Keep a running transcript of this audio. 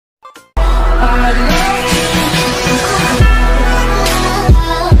Hey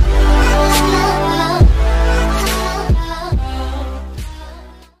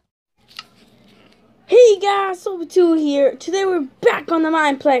guys, Over2 here. Today we're back on the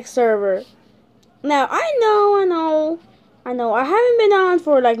Mineplex server. Now, I know. I haven't been on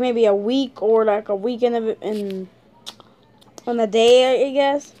for like maybe a week or like a weekend on a day, I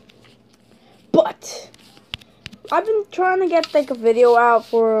guess. But I've been trying to get like a video out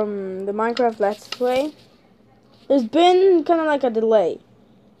for the Minecraft Let's Play. There's been kind of like a delay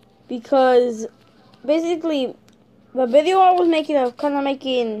because basically the video I was making, I was kind of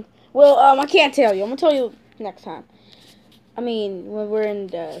making. Well, I can't tell you. I'm gonna tell you next time. I mean, when we're in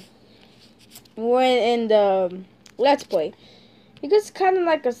the Let's Play, because it's kind of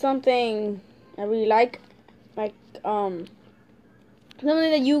like something I really like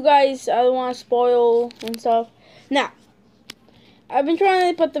something that you guys I don't want to spoil and stuff. Now, I've been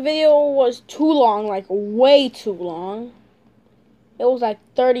trying to, but the video was too long, like way too long. It was like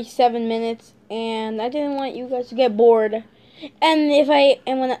 37 minutes, and I didn't want you guys to get bored. And in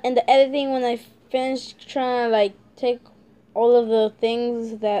the editing, when I finished trying to like take all of the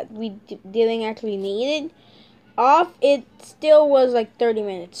things that we didn't actually needed off, it still was like 30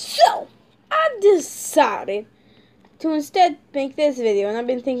 minutes. So I decided to instead make this video, and I've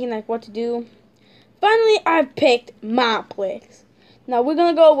been thinking like what to do. Finally, I picked Mineplex. Now we're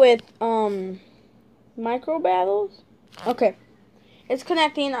gonna go with micro battles. Okay, it's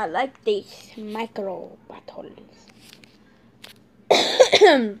connecting. I like these micro battles.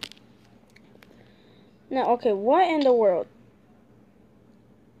 Now, okay, what in the world?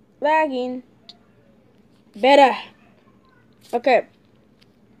 Lagging. Better. Okay.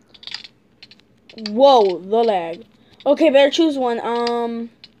 Whoa, the lag. Okay, better choose one. Can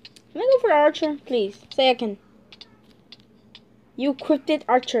I go for Archer, please? Say I can. You equipped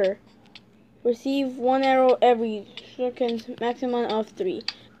Archer. Receive 1 arrow every second, maximum of 3.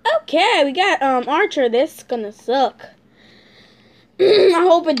 Okay, we got Archer. This is gonna suck. I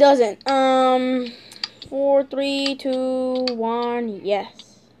hope it doesn't. 4, 3, 2, 1,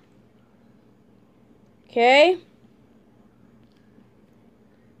 yes. Okay.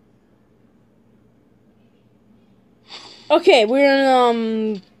 Okay, we're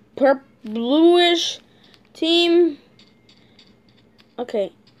in bluish team.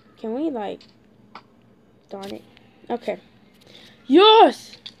 Okay, can we like? Darn it. Okay.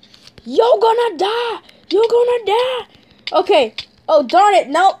 Yes. You're gonna die. You're gonna die. Okay. Oh darn it!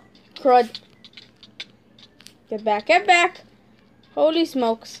 Nope. Crud. Get back, get back. Holy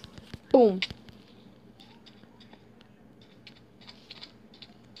smokes. Boom.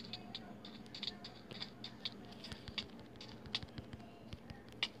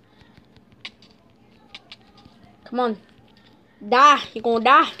 Come on. Die. You're gonna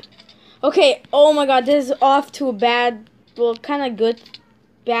die. Okay. Oh my god. This is off to a bad, well, kind of good,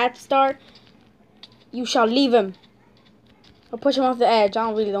 bad start. You shall leave him. Or push him off the edge.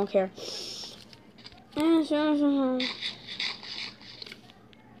 I really don't care.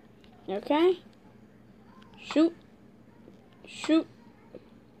 Okay. Shoot. Shoot.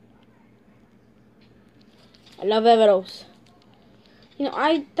 I love arrows. You know,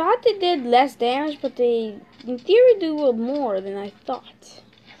 I thought they did less damage, but they, in theory, do more than I thought.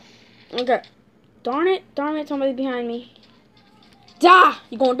 Okay. Darn it, somebody's behind me. Die!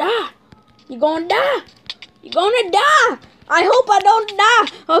 You're gonna die! You're gonna die! You're gonna die! I hope I don't die!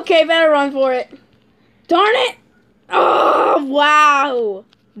 Okay, better run for it. Darn it! Oh, wow!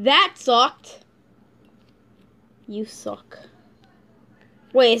 That sucked. You suck.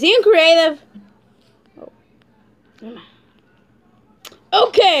 Wait, is he in creative? Oh.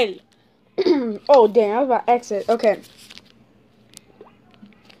 Okay! Oh, damn, I was about to exit. Okay.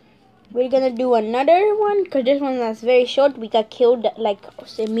 We're gonna do another one, because this one is very short. We got killed, like,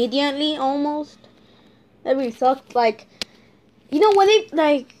 immediately, almost. That really sucked. Like, you know, when they,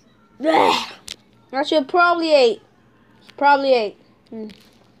 like, bleh, I should probably ate. I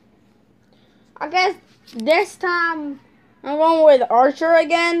guess this time I'm going with Archer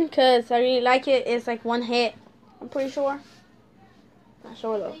again, because I really like it. It's like one hit, I'm pretty sure. Not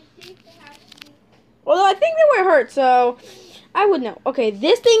sure, though. Although I think they were hurt, so I would know. Okay,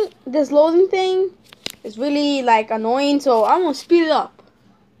 this loading thing is really like annoying, so I'm gonna speed it up.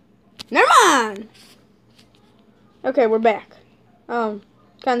 Never mind. Okay, we're back. Kind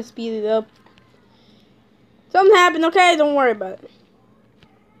of speed it up. Something happened. Okay, don't worry about it.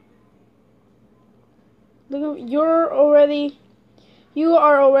 Look, you are already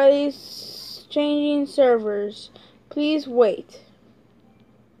changing servers. Please wait.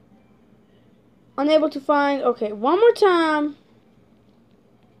 Unable to find. Okay, one more time.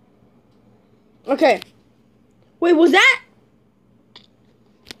 Okay. Wait, was that?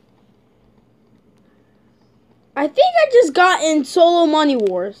 I think I just got in solo money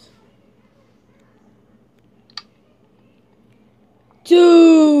wars.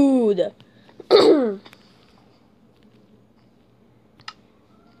 Dude. We're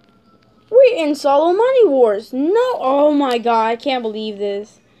in solo money wars. No. Oh my god, I can't believe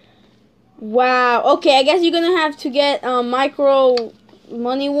this. Wow. Okay, I guess you're gonna have to get micro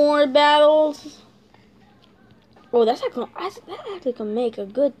money war battles. Oh, that actually can make a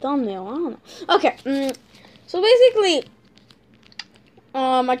good thumbnail. I don't know. Okay. So basically,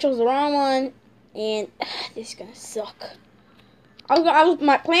 I chose the wrong one, and this is gonna suck.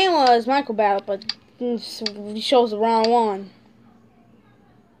 My plan was micro battle, but we chose the wrong one.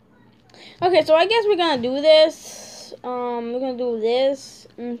 Okay, so I guess we're gonna do this. We're gonna do this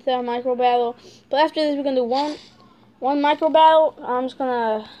instead of micro battle. But after this, we're gonna do one micro battle. I'm just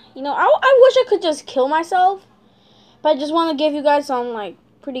gonna, I wish I could just kill myself, but I just want to give you guys some like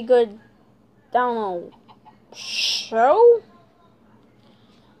pretty good, I don't know, show.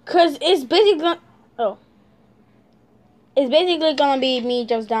 Cause it's basically it's basically gonna be me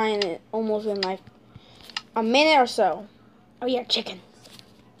just dying almost in like a minute or so. Oh yeah, chicken.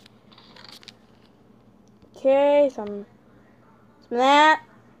 Okay, some of that.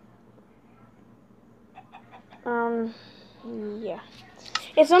 Yeah.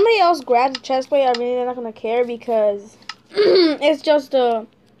 If somebody else grabs the chest plate, I'm really not gonna care because it's just a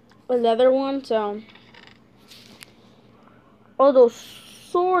leather one. So, oh, those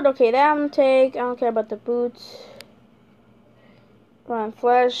sword. Okay, that I'm gonna take. I don't care about the boots.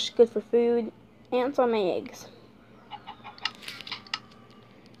 Flesh, good for food, and some eggs.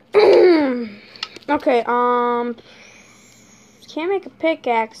 Okay, can't make a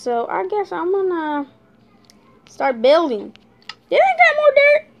pickaxe, so I guess I'm gonna start building. Did I get more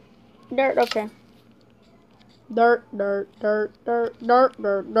dirt? Dirt, okay. Dirt.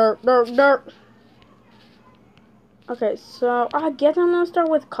 Okay, so I guess I'm gonna start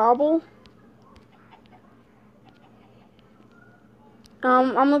with cobble.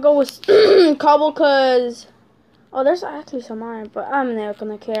 I'm gonna go with cobble cause there's actually some iron, but I'm not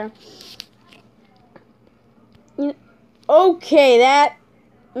gonna care. Okay, that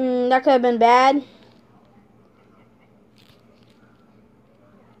could have been bad.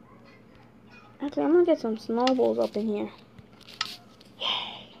 Actually, I'm gonna get some snowballs up in here.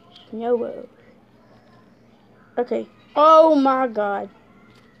 Yay, snowballs. Okay. Oh my god.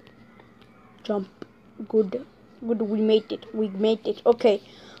 Jump. Good. Good. We made it. We made it. Okay.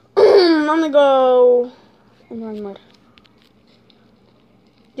 I'm gonna go in one mud.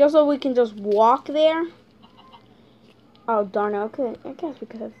 Just so we can just walk there. Oh darn it. Okay. I guess we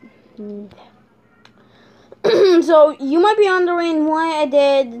could have. So you might be wondering why I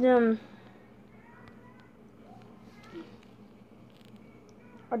did.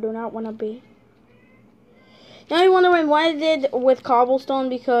 I do not want to be. Now you're wondering why I did with cobblestone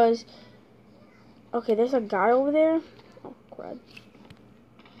because. Okay, there's a guy over there. Oh crap.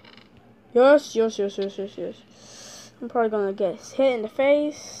 Yes. I'm probably gonna get hit in the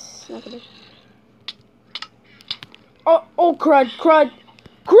face. Not gonna... Oh, crud!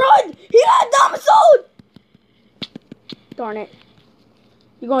 He got domiciled! Darn it.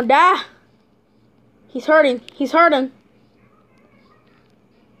 You're gonna die. He's hurting.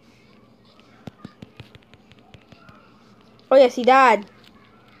 Oh yes, he died.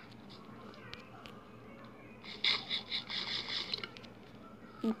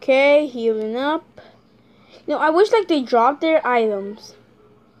 Okay, healing up. I wish like they dropped their items.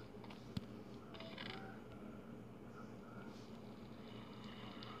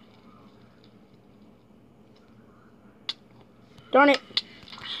 Darn it.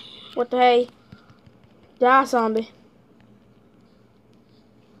 What the hey? Die, zombie.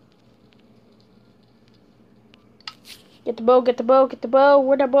 Get the bow.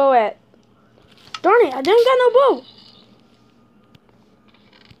 Where the bow at? Darn it, I didn't got no bow.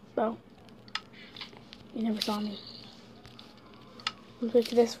 Bow. You never saw me. Let's look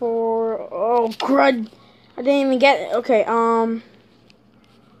at this for... Oh, crud. I didn't even get it. Okay,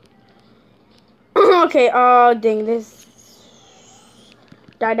 okay, dang, this...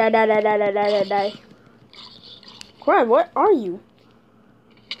 Die. Crud, what are you?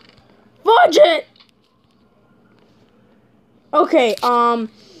 Fudge it! Okay,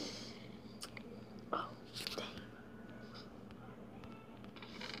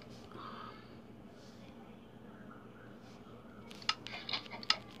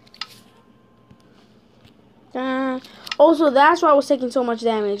 also, that's why I was taking so much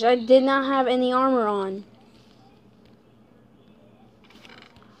damage. I did not have any armor on.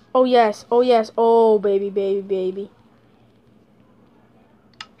 Oh yes, oh yes, oh baby, baby, baby.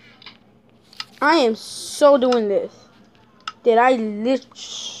 I am so doing this. Did I lit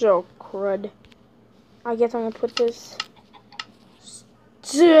so crud? I guess I'm gonna put this.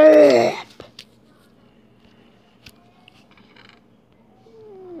 Step.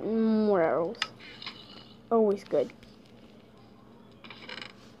 More arrows. Always good.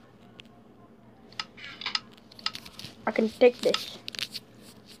 I can take this.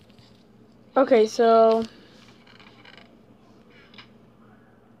 Okay, so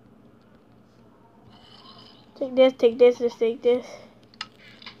take this, just take this.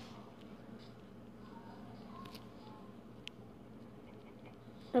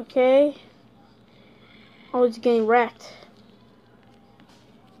 Okay. Oh, it's getting wrecked.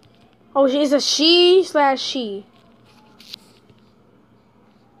 Oh, it's a she/she.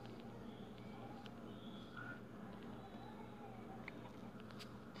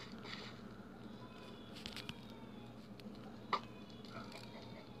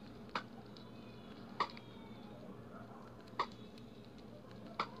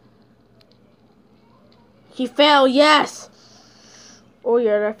 She fell, yes! Oh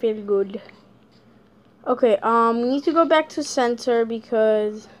yeah, that feels good. Okay, we need to go back to center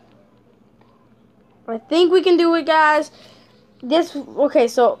because I think we can do it, guys. Okay,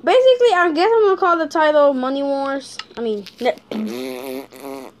 so basically, I guess I'm gonna call the title Money Wars. I mean,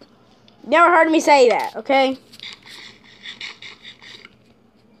 never heard me say that, okay?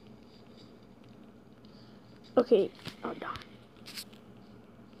 Okay, oh darn.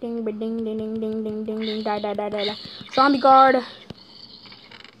 Ding, ding, ding, ding, ding, ding, ding, ding, die, die, die, die, die. Zombie guard.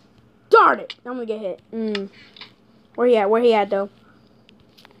 Darn it! I'm gonna get hit. Where he at? Where he at, though?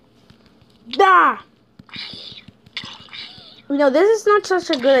 Da! You know, this is not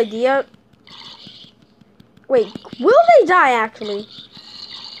such a good idea. Wait, will they die, actually?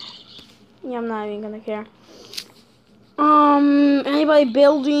 Yeah, I'm not even gonna care. Anybody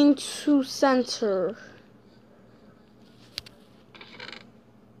building to center?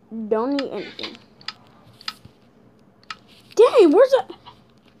 Don't need anything. Dang, where's the...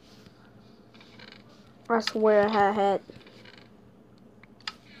 I swear I had a hat.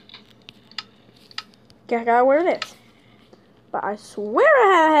 I gotta wear this. But I swear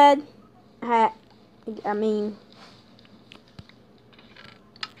I had a hat. I mean...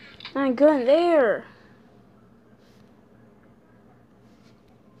 Not good there.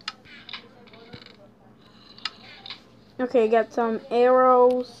 Okay, got some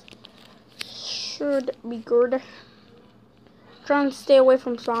arrows. Should be good. Trying to stay away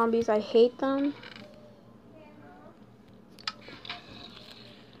from zombies. I hate them.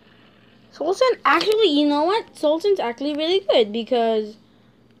 Sultan, actually, you know what? Sultan's actually really good because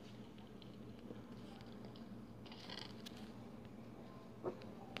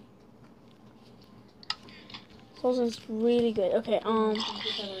Sultan's really good. Okay,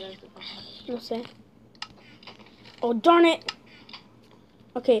 let's see. Oh, darn it.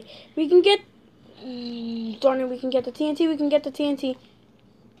 Okay, we can get darn it, we can get the TNT, we can get the TNT.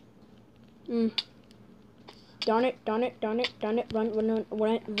 Darn it, darn it, darn it, darn it, run, run,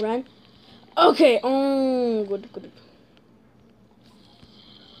 run, run. Okay, oh, good, good.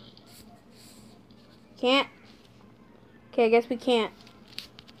 Can't. Okay, I guess we can't.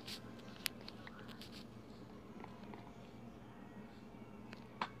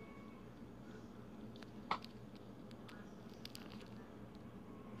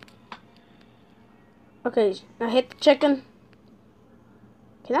 Okay, I hit the chicken.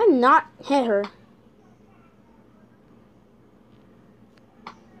 Can I not hit her?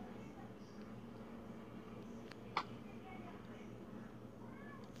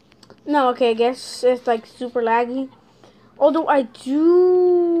 No, okay, I guess it's like super laggy. Although I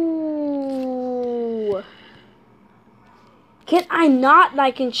do... Can I not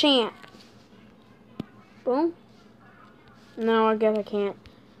like enchant? Boom. No, I guess I can't.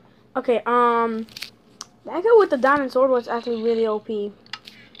 Okay, that guy with the diamond sword was actually really OP.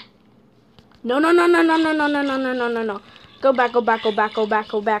 No, no, no, no, no, no, no, no, no, no, no, no, no. Go back, go back, go back, go back,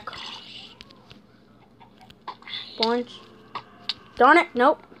 go back. Punch. Darn it,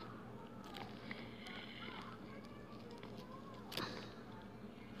 nope.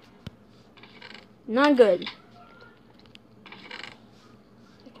 Not good.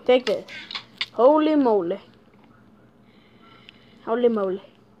 Take this. Holy moly. Holy moly.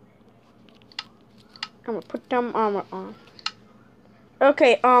 I'm gonna put some armor on.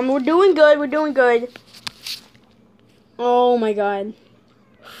 Okay, we're doing good, we're doing good. Oh my god.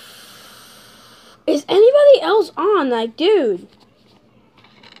 Is anybody else on? Like, dude.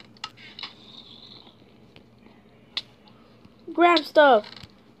 Grab stuff.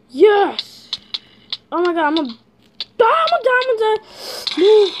 Yes! Oh my god, I'm gonna die, I'm gonna die.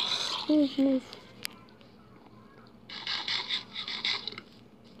 Move, move, move.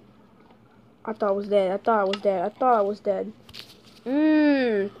 I thought I was dead. I thought I was dead. I thought I was dead.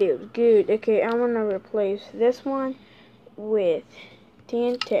 Feels good. Okay, I'm gonna replace this one with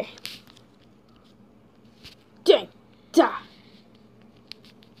TNT. Dang! Da!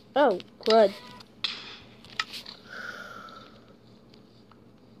 Oh, crud.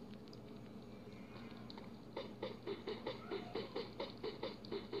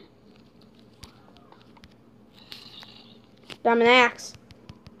 Diamond axe.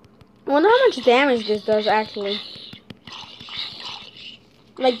 I wonder how much damage this does actually.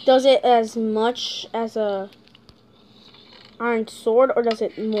 Like, does it as much as a iron sword, or does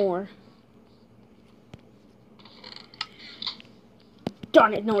it more?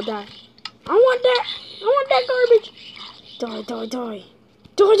 Darn it, no, die. I want that. I want that garbage. Die, die, die.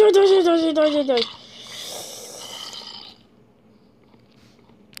 Die, die, die, die, die, die, die, die.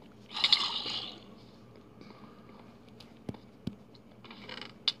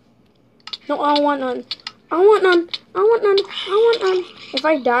 No, I want none. I want none. I want none. I want none. If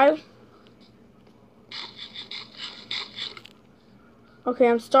I die. Okay,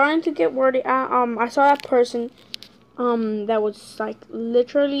 I'm starting to get worried. I saw that person, that was like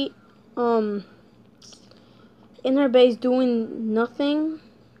literally, in her base doing nothing.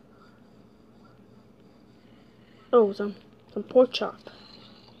 Oh, some pork chop.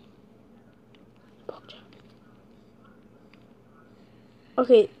 Pork chop.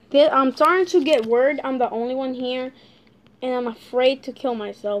 Okay, I'm starting to get worried. I'm the only one here, and I'm afraid to kill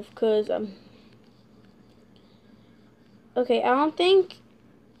myself because okay, I don't think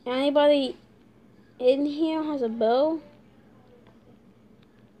anybody in here has a bow.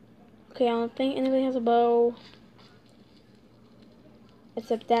 Okay, I don't think anybody has a bow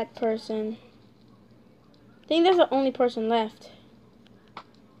except that person. I think that's the only person left.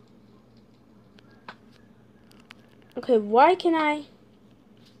 Okay, why can I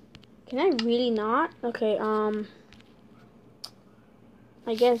really not? Okay, I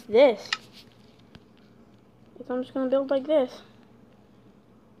guess this. I'm just gonna build like this.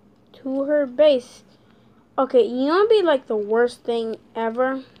 To her base. Okay, you know what'd be like the worst thing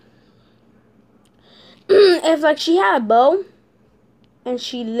ever? If like she had a bow and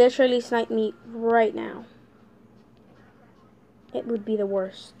she literally sniped me right now. It would be the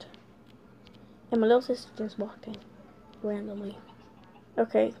worst. And my little sister just walked in randomly.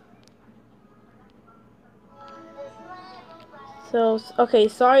 Okay. So, okay,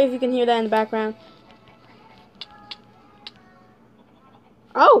 sorry if you can hear that in the background.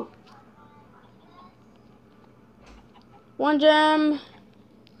 Oh! 1 gem.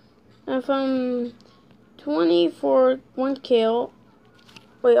 And from 20 for 1 kill.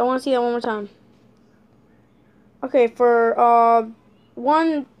 Wait, I want to see that one more time. Okay, for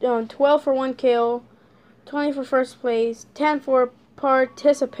 12 for 1 kill, 20 for first place, 10 for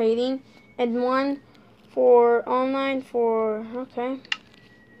participating, and 1 for online for, okay.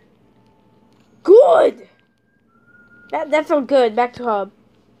 Good! That felt good. Back to hub.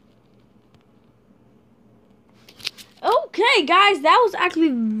 Okay, guys, that was actually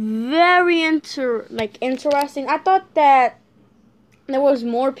very interesting. I thought that there was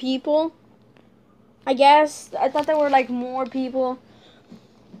more people. I guess I thought there were like more people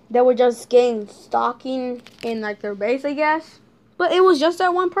that were just getting stalking in like their base, I guess. But it was just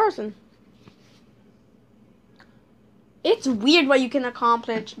that one person. It's weird what you can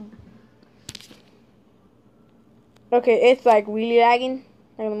accomplish. Okay, it's like really lagging.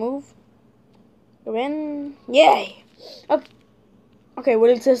 I'm gonna move. Go in. Yay! Okay,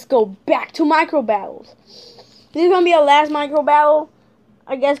 well, let's just go back to micro battles. This is gonna be our last micro battle,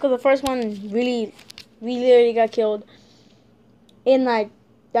 I guess, because the first one we literally got killed in like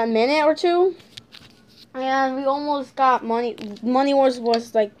that minute or two, and we almost got money. Money was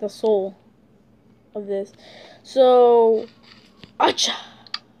like the soul of this. So, acha.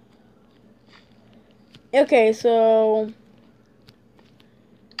 Okay, so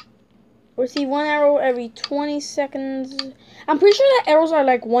receive 1 arrow every 20 seconds. I'm pretty sure that arrows are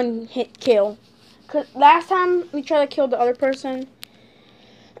like 1 hit kill. Cause last time we tried to kill the other person.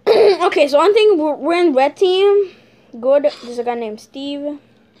 Okay, so I think we're in red team. Good. There's a guy named Steve.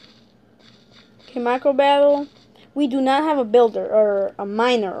 Okay, micro battle. We do not have a builder or a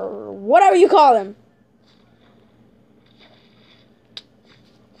miner or whatever you call him.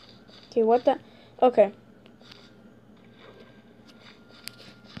 Okay, what the? Okay.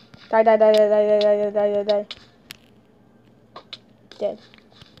 Die, die, die, die, die, die, die, die, die, die. Dead.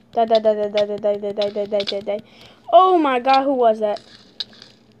 Die, die, die, die, die, die, die, die, die, die, die, die. Oh my god, who was that?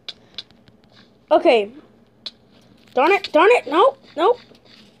 Okay. Darn it. Nope.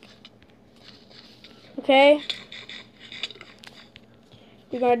 Okay.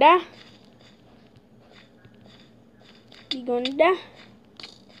 You're gonna die. We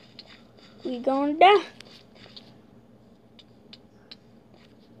gonna die.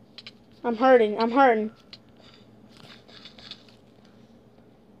 I'm hurting.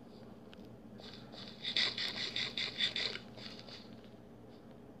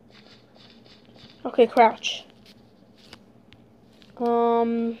 Okay, crouch.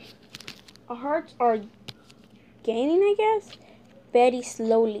 Our hearts are gaining, I guess, very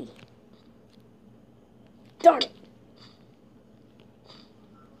slowly. Darn it.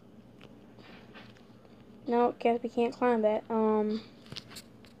 No, guess we can't climb that.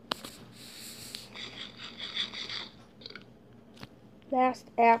 Last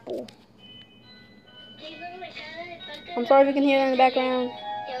apple. I'm sorry if you can hear that in the background.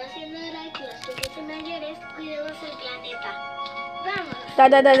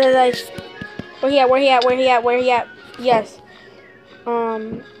 Die. Where he at? Yes.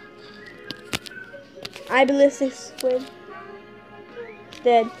 Iblistic squid.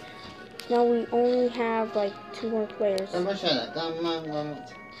 Dead. Now we only have like 2 more players.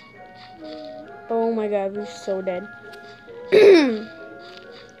 Oh my god, we're so dead.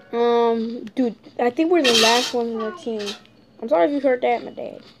 Dude, I think we're the last ones in the team. I'm sorry if you heard that, my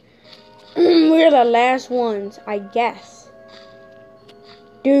dad. We're the last ones, I guess.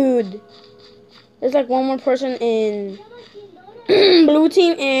 Dude, there's like 1 more person in blue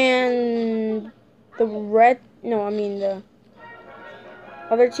team and the red. No, I mean the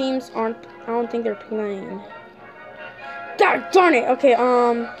other teams aren't. I don't think they're playing. God darn it. Okay,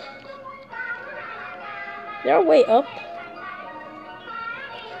 they're way up.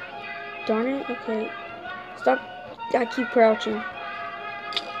 Darn it. Okay, stop. I keep crouching.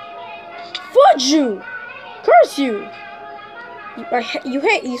 Fudge you! Curse you!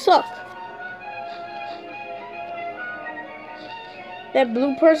 You suck. That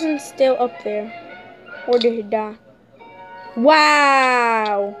blue person's still up there. Or did he die?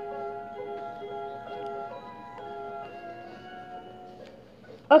 Wow!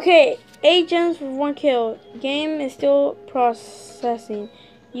 Okay, 8 gems for 1 kill. Game is still processing.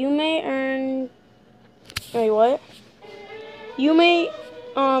 You may earn... Wait, what? You may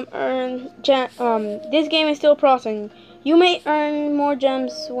this game is still processing. You may earn more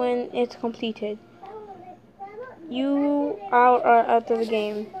gems when it's completed. You are out of the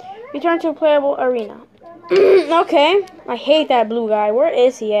game. Return to a playable arena. Okay. I hate that blue guy. Where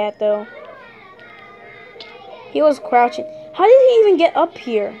is he at, though? He was crouching. How did he even get up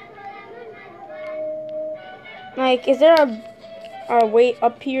here? Like, is there a way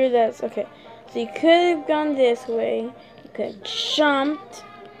up here that's... Okay. So you could have gone this way. You could have jumped.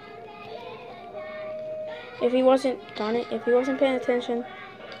 If he wasn't... Darn it. If he wasn't paying attention.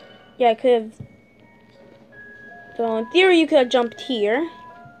 Yeah, I could have... So in theory, you could have jumped here.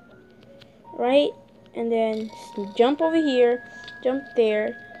 Right? And then jump over here. Jump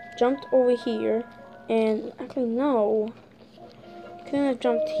there. Jumped over here. And actually, no. You couldn't have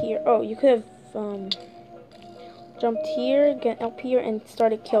jumped here. Oh, you could have jumped here, get up here, and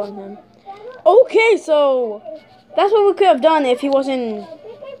started killing him. Okay, so that's what we could have done if he wasn't,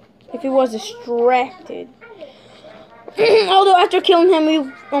 if he was distracted. Although after killing him, we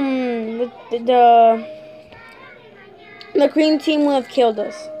the green team would have killed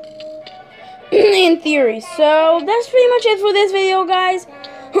us. In theory. So that's pretty much it for this video, guys.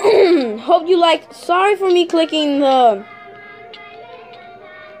 Hope you liked. Sorry for me clicking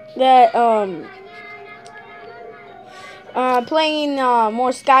playing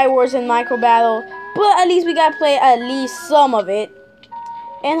more Skywars and Micro Battle, but at least we got to play at least some of it.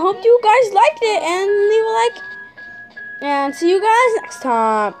 And hope you guys liked it, and leave a like. And see you guys next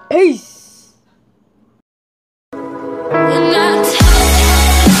time. Peace.